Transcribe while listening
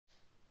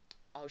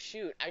Oh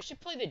shoot, I should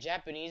play the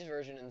Japanese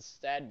version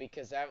instead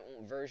because that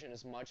version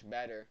is much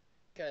better.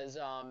 Because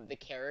the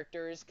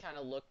characters kind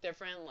of look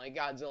different, like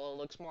Godzilla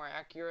looks more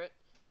accurate.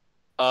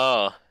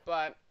 Uh,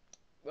 But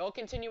we'll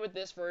continue with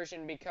this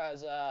version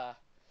because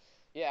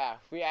yeah,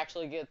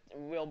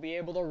 we'll be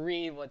able to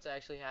read what's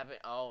actually happening.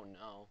 Oh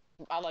no.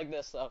 I like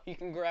this though. You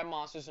can grab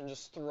monsters and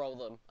just throw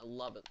them. I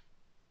love it.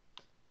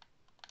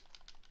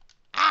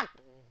 Ah!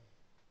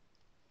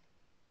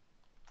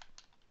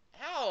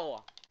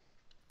 Ow!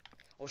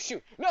 Oh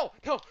shoot! No!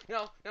 No!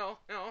 No! No!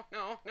 No!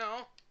 No!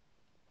 No!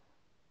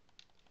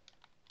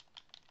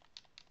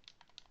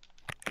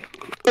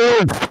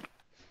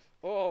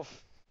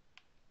 Oof!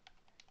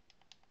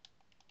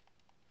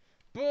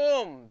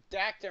 Boom!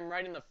 Dacked him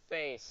right in the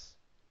face.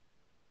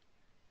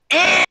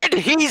 and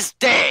he's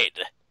dead.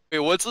 Wait,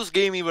 what's this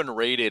game even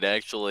rated?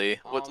 Actually,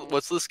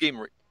 what's this game?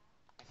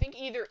 I think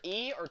either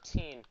E or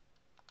teen.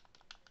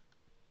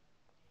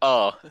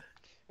 Oh,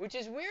 Which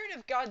is weird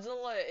if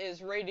Godzilla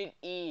is rated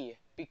E,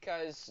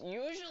 because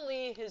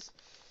usually his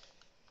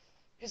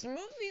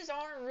movies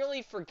aren't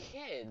really for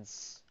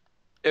kids.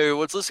 hey,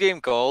 what's this game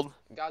called?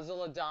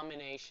 Godzilla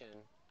Domination.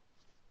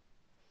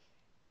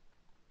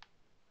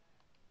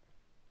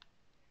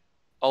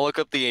 I'll look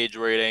up the age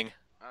rating.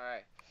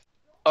 Alright.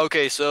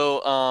 Okay,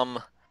 so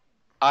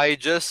I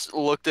just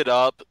looked it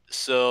up.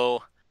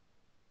 So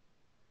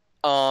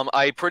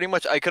I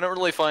couldn't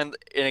really find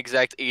an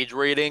exact age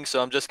rating,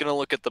 so I'm just gonna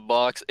look at the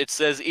box. It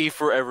says E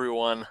for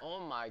everyone. Oh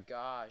my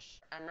gosh.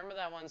 I remember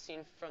that one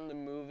scene from the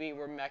movie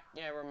where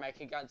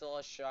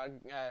Mechagodzilla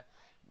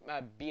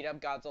beat up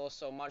Godzilla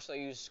so much that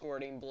he was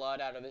squirting blood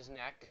out of his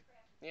neck.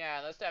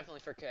 Yeah, that's definitely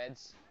for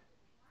kids.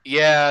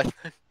 Yeah,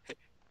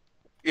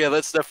 yeah,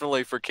 that's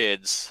definitely for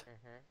kids.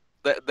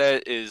 Mm-hmm.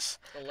 That is,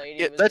 The lady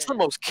yeah, was that's in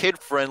the it. most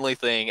kid-friendly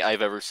thing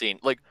I've ever seen.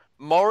 Like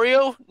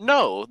Mario,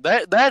 no,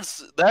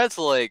 that's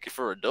like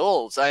for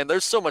adults. I mean,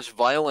 there's so much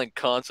violent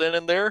content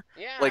in there,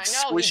 Yeah, like I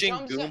know. He squishing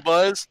jumps.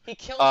 Goombas, He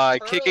kills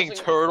turtles kicking and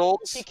he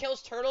turtles.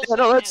 kills turtles Yeah,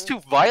 no, that's and too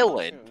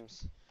violent.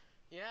 mushrooms.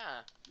 Yeah.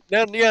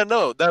 No, yeah,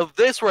 no. Now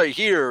this right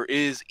here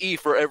is E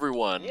for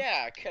everyone,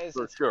 Yeah, cause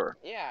for it's sure.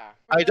 yeah.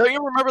 I don't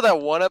you remember that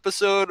one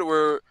episode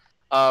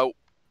uh,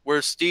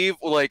 where Steve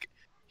like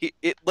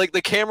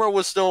the camera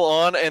was still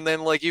on, and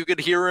then like you could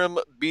hear him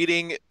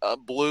beating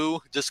Blue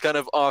just kind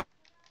of off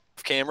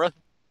camera.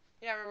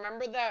 Yeah,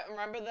 remember that?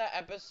 Remember that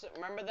episode?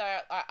 Remember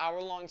that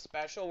hour-long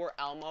special where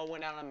Elmo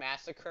went on a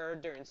massacre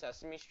during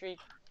Sesame Street?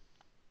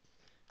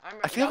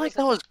 I feel That like was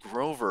that was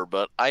Grover,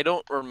 but I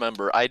don't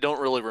remember. I don't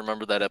really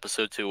remember that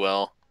episode too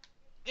well.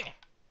 yeah.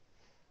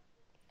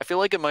 I feel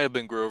like it might have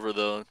been Grover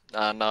though,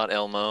 not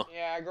Elmo.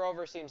 Yeah,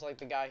 Grover seems like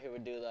the guy who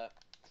would do that.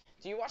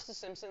 Do you watch The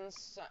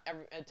Simpsons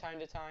time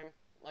to time?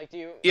 Like, do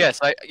you? Yes,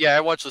 I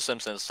watch The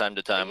Simpsons time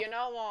to time. You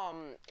know,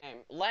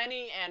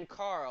 Lenny and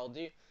Carl.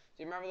 Do you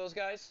remember those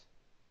guys?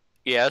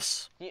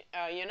 Yes. You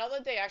know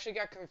that they actually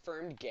got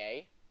confirmed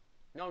gay?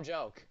 No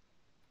joke.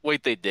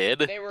 Wait, they did?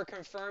 They were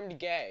confirmed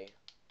gay.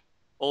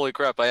 Holy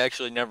crap! I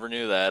actually never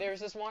knew that. There was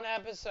this one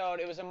episode.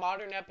 It was a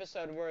modern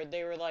episode where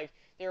they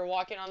were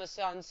walking on the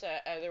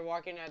sunset. They were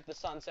walking at the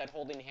sunset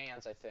holding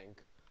hands. I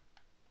think.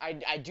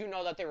 I do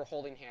know that they were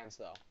holding hands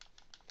though.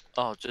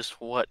 Oh, just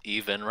what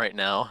even right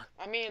now?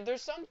 I mean, there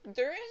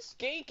is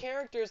gay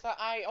characters that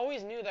I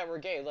always knew that were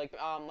gay, like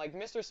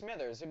Mr.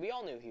 Smithers. We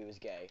all knew he was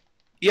gay.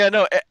 Yeah,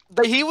 no,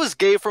 he was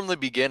gay from the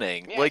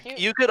beginning. Yeah, like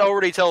you could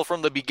already tell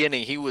from the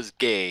beginning he was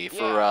gay for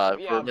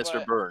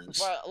Mr.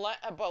 Burns.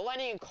 But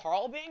Lenny and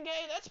Carl being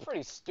gay, that's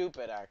pretty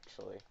stupid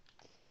actually.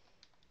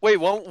 Wait,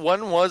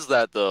 when was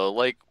that though?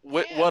 Like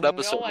what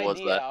episode no was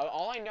idea. that?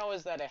 All I know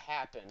is that it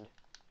happened.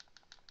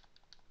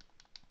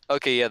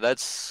 Okay, yeah,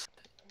 that's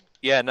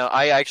yeah, no,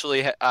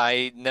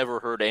 I never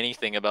heard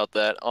anything about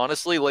that.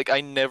 Honestly, like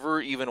I never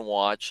even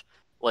watch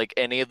like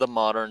any of the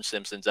modern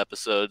Simpsons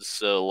episodes,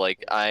 so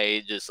like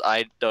I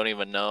don't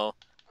even know.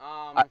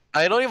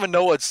 I don't even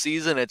know what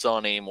season it's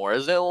on anymore.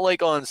 Isn't it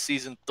like on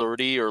season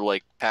 30 or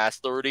like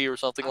past 30 or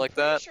something like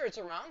that?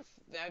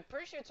 I'm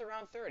pretty sure it's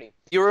around 30.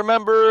 You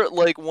remember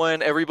like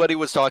when everybody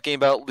was talking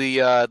about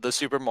the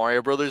Super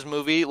Mario Brothers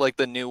movie, like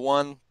the new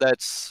one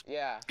that's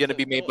gonna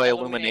be made by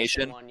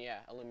Illumination? One, yeah,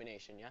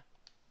 Illumination, yeah.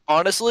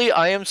 Honestly,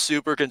 I am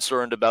super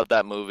concerned about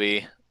that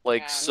movie.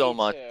 Like Yeah, so me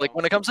much. too. Like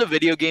when it comes to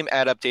video game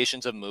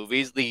adaptations of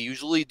movies, they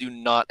usually do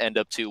not end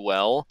up too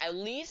well. At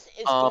least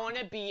it's going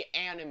to be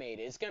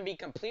animated. It's going to be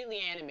completely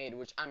animated,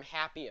 which I'm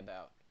happy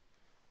about.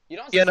 You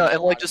don't Yeah, see no, a and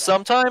like lot of just that.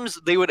 sometimes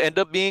they would end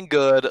up being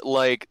good.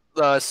 Like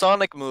the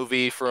Sonic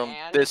movie from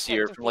And this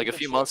year, Detective from like a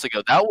few Pikachu. months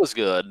ago, that was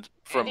good And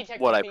from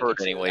Detective what I've heard,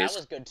 Pikachu, anyways. that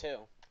was good too.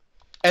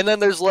 And then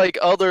there's like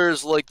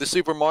others, like the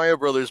Super Mario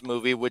Brothers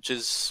movie, which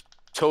is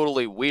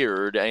totally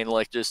weird and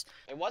like just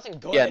It wasn't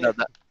good. yeah,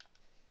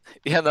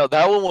 no,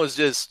 that one was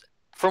just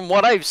from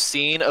what I've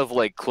seen of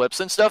like clips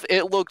and stuff,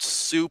 it looked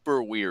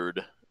super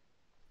weird.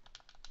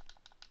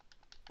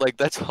 Like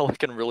that's all I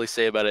can really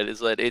say about it is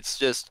that it's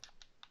just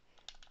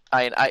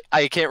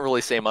I can't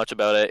really say much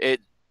about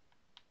it.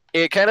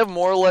 It kind of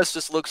more or less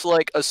just looks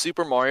like a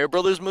Super Mario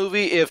Brothers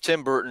movie if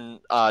Tim Burton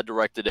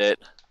directed it.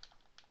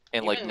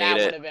 and like Even made that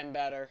would it. have been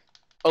better.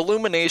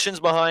 Illumination's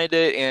behind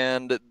it,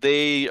 and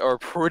they are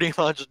pretty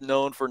much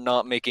known for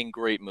not making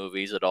great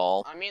movies at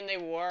all. I mean, they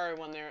were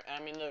when they're.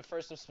 I mean, the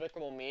first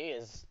Despicable Me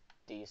is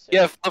decent.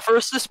 Yeah, the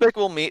first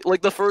Despicable Me,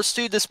 like the first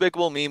two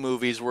Despicable Me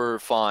movies were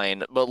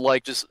fine, but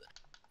like just,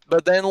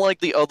 but then like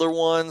the other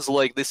ones,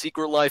 like The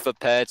Secret Life of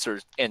Pets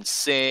or and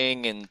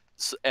Sing and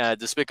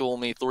Despicable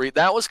Me 3,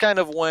 that was kind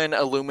of when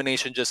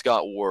Illumination just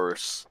got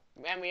worse.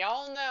 And we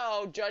all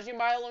know, judging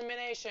by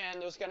Illumination,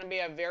 there's gonna be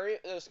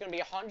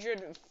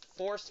 100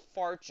 forced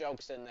fart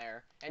jokes in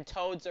there, and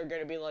toads are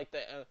gonna be like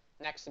the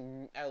next,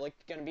 like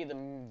gonna be the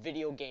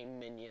video game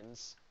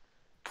minions.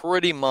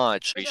 Pretty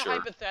much, be Here's a sure.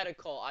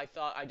 hypothetical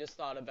I just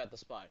thought of at the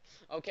spot.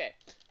 Okay,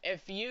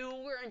 if you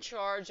were in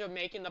charge of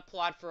making the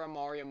plot for a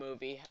Mario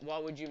movie,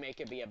 what would you make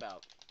it be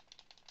about?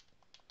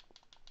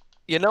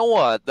 You know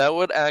what? That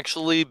would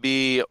actually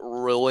be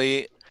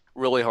really,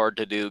 really hard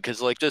to do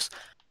because, like, just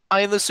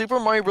the Super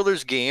Mario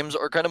Brothers games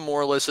are kind of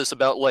more or less just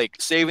about like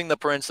saving the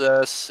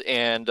princess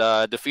and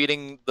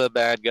defeating the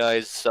bad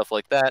guys, stuff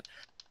like that.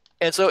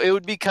 And so it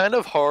would be kind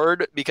of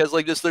hard because,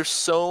 like, just there's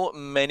so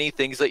many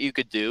things that you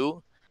could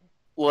do.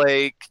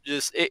 Like,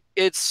 just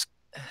it's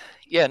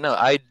yeah, no,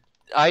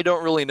 I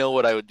don't really know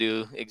what I would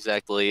do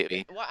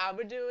exactly. What I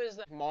would do is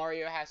that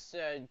Mario has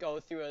to go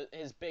through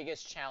his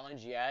biggest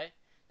challenge yet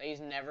that he's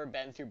never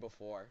been through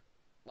before.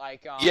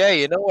 Like, Yeah,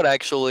 you know what?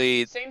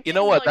 Actually, same you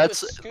know thing what? like with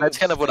That's Scoob.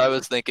 kind of what I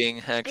was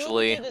thinking. Scoob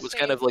Actually, did the was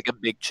kind same. of like a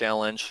big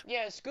challenge.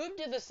 Yeah, Scoob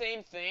did the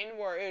same thing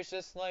where it was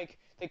just like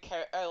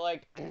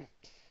like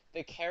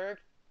the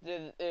character.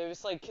 It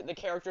was like the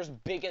character's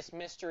biggest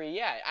mystery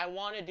yet. I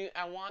want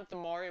the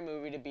Mario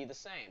movie to be the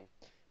same,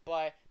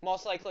 but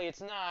most likely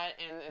it's not,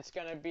 and it's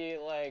gonna be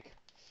like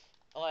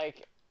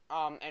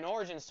an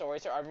origin story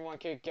so everyone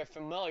could get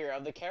familiar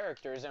of the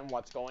characters and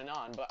what's going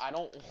on. But I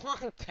don't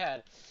want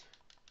that.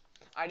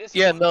 I just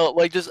Yeah, want. no,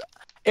 like just,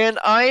 and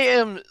I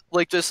am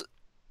like just,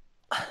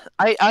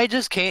 I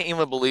just can't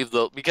even believe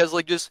though because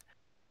like just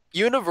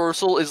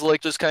Universal is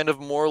like just kind of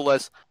more or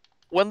less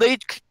when they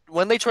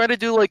try to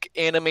do like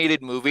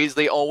animated movies,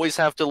 they always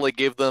have to like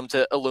give them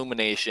to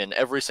Illumination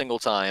every single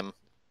time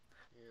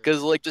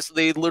because like just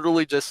they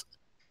literally just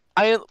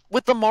I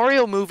with the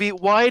Mario movie,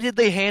 why did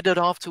they hand it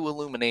off to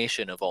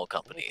Illumination of all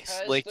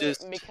companies? Like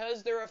just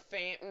Because they're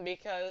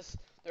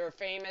a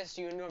famous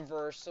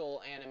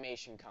Universal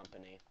animation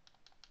company.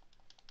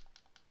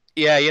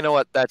 yeah, you know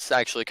what? That's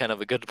actually kind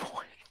of a good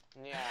point.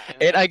 Yeah,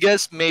 And I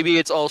guess maybe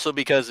it's also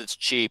because it's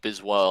cheap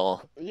as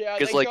well. yeah,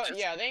 Because like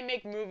they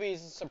make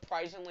movies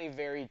surprisingly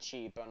very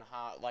cheap on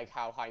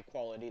how high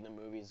quality the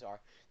movies are.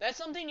 That's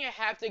something you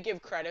have to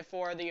give credit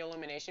for the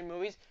Illumination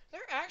movies.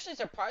 They're actually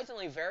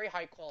surprisingly very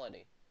high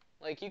quality.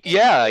 Like you can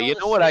yeah, see all you the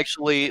know what?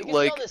 Actually, you can see all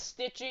like the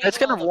stitchings that's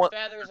and kind all of the one.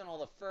 feathers and all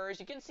the furs.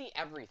 You can see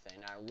everything.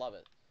 I love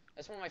it.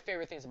 That's one of my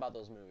favorite things about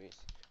those movies.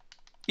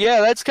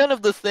 Yeah, that's kind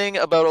of the thing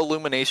about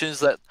Illumination is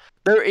that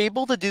they're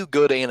able to do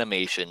good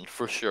animation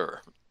for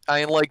sure. I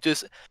mean, like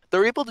just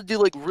they're able to do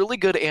like really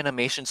good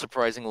animation,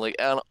 surprisingly,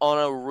 on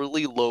a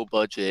really low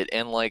budget,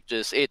 and like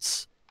just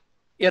it's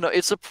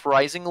it's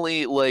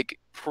surprisingly like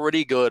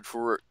pretty good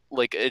for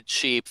like a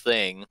cheap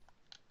thing.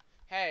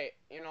 Hey,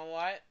 you know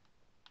what?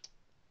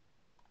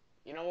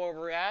 You know where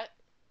we're at?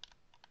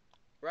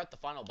 We're at the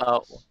final Oh,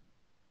 boss.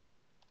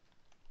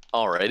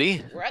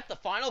 already? We're at the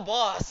final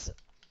boss.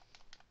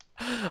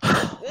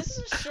 This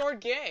is a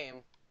short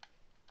game.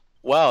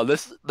 Wow,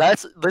 this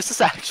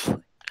is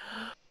actually.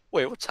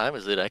 Wait, what time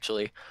is it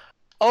actually?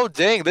 Oh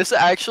dang, this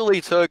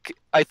actually took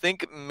I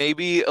think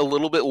maybe a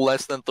little bit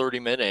less than 30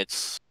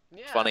 minutes.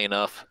 Yeah, Funny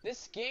enough.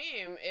 this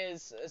game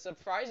is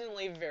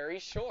surprisingly very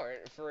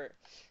short for.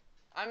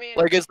 I mean,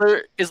 Like is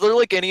there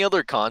like any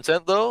other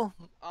content though?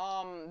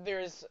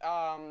 there's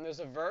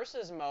a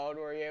versus mode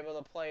where you're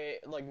able to play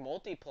like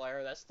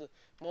multiplayer. That's the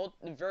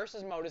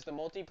versus mode is the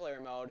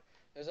multiplayer mode.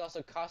 There's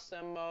also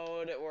custom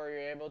mode where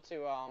you're able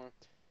to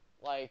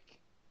like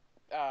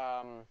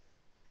um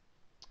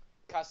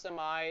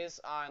customize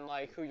on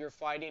like who you're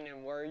fighting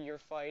and where you're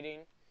fighting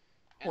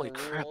and Holy the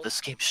crap, rules.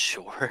 this game's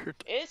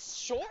short. It's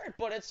short,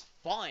 but it's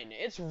fun.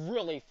 It's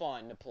really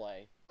fun to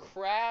play.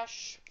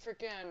 Crash,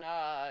 freaking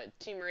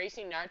Team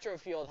Racing Nitro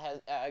Field has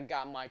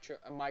got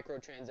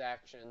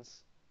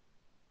microtransactions.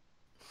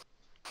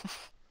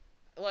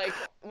 Like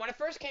when it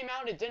first came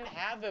out, it didn't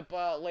have it,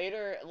 but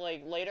later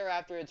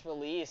after its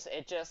release,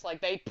 it just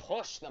like they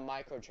pushed the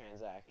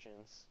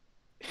microtransactions.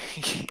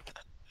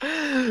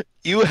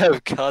 You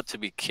have got to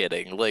be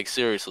kidding. Like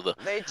seriously though.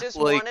 They just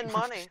Like wanted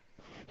money.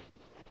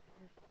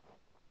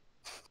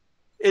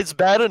 it's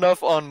bad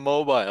enough on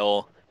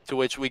mobile to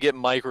which we get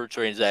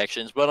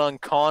microtransactions, but on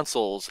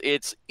consoles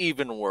it's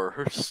even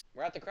worse.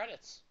 We're at the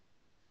credits.